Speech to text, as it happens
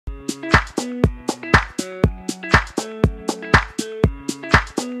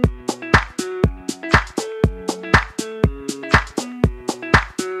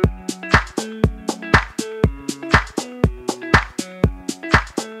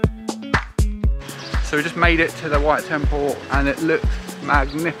So we just made it to the White Temple and it looks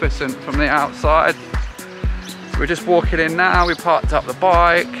magnificent from the outside. So we're just walking in now, we parked up the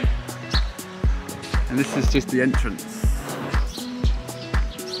bike and this is just the entrance.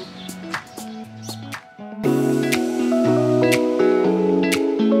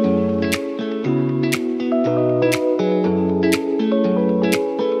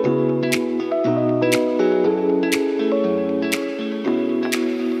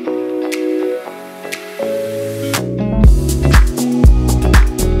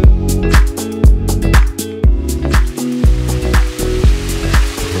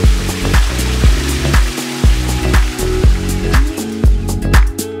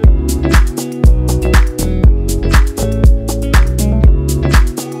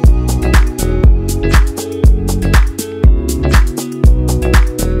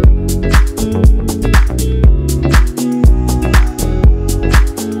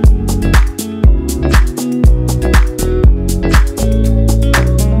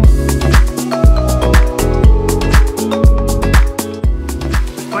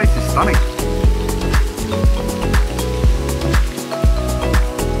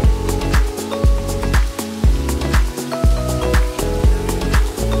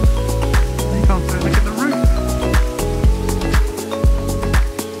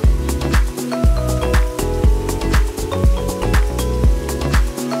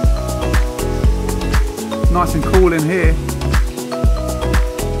 Nice and cool in here.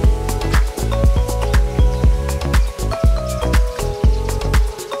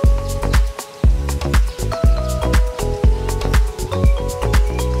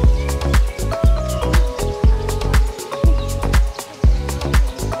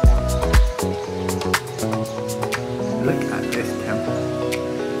 Look at this temple.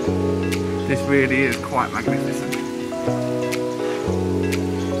 This really is quite magnificent.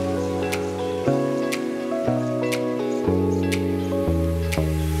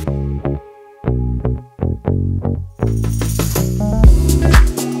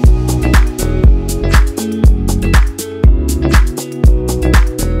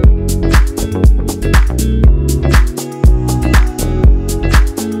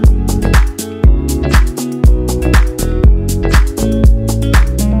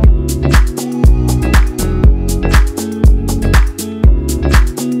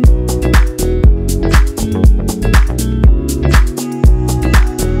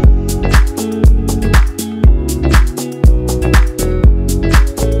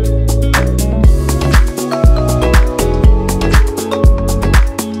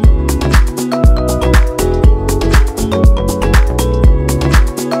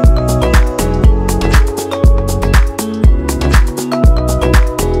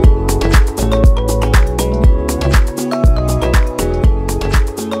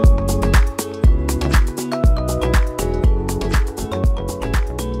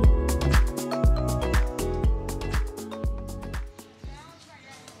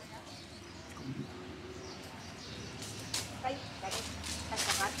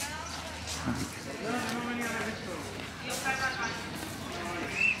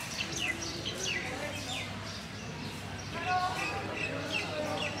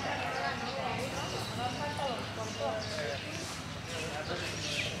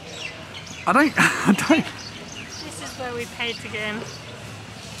 I don't. This is where we paid to get in.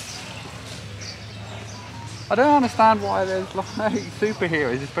 I don't understand why there's like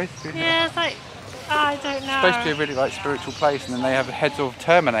superheroes. It's supposed to be. Yeah, it's like, I don't know. It's supposed to be a really like spiritual place, and then they have the heads of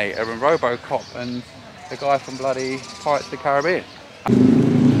Terminator and RoboCop and the guy from bloody Pirates of the Caribbean.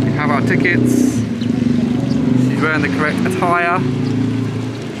 We have our tickets. She's wearing the correct attire.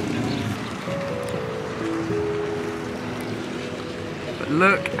 But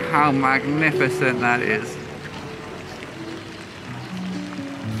look how magnificent that is.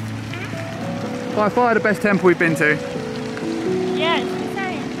 By far the best temple we've been to. Yeah, it's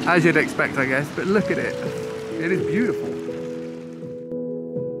insane. As you'd expect, I guess, but look at it. It is beautiful.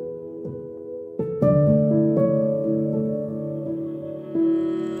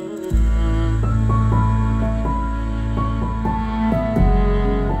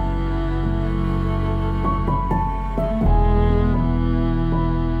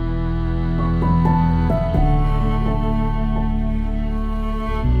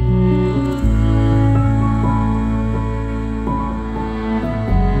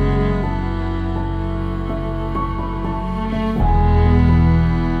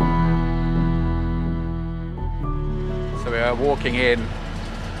 Walking in,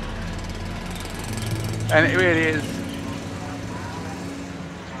 and it really is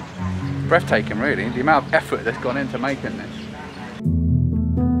breathtaking, really, the amount of effort that's gone into making this.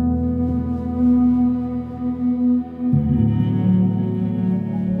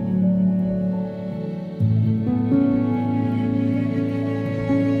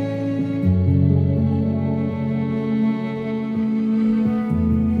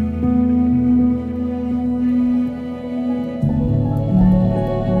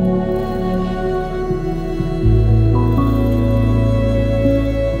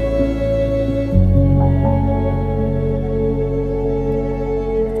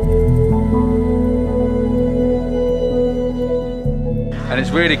 it's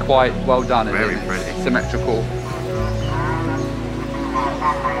really quite well done. Very It's pretty. symmetrical.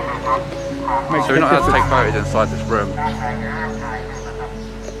 So we're not allowed to take photos inside this room.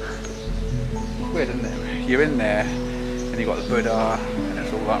 Weird, isn't it? You're in there and you've got the Buddha and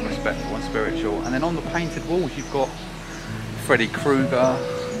it's all like respectful and spiritual, and then on the painted walls you've got Freddy Krueger,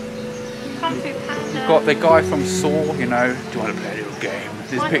 you've got the guy from Saw, you know, do you want to play a little game?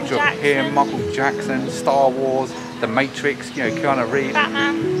 This picture of him, Michael Jackson, Star Wars, The Matrix, you know, Keanu Reeves.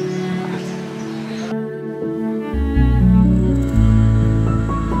 Batman.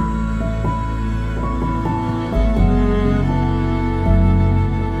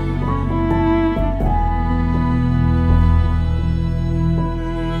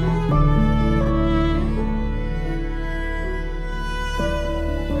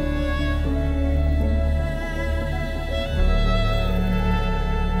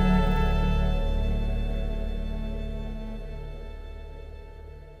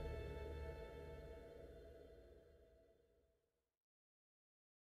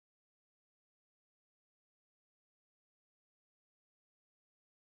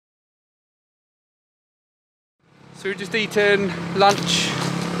 So we've just eaten lunch.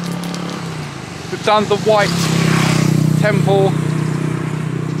 We've done the White Temple.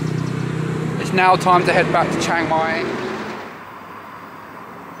 It's now time to head back to Chiang Mai.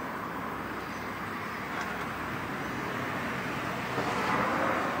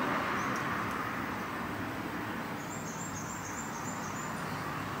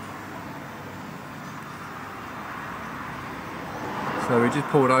 So we just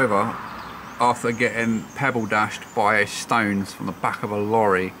pulled over after getting pebble dashed by stones from the back of a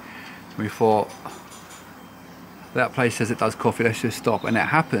lorry. We thought, that place says it does coffee, let's just stop. And it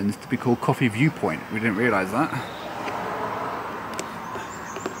happens to be called Coffee Viewpoint. We didn't realise that.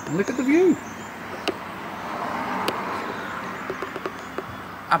 And look at the view.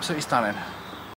 Absolutely stunning.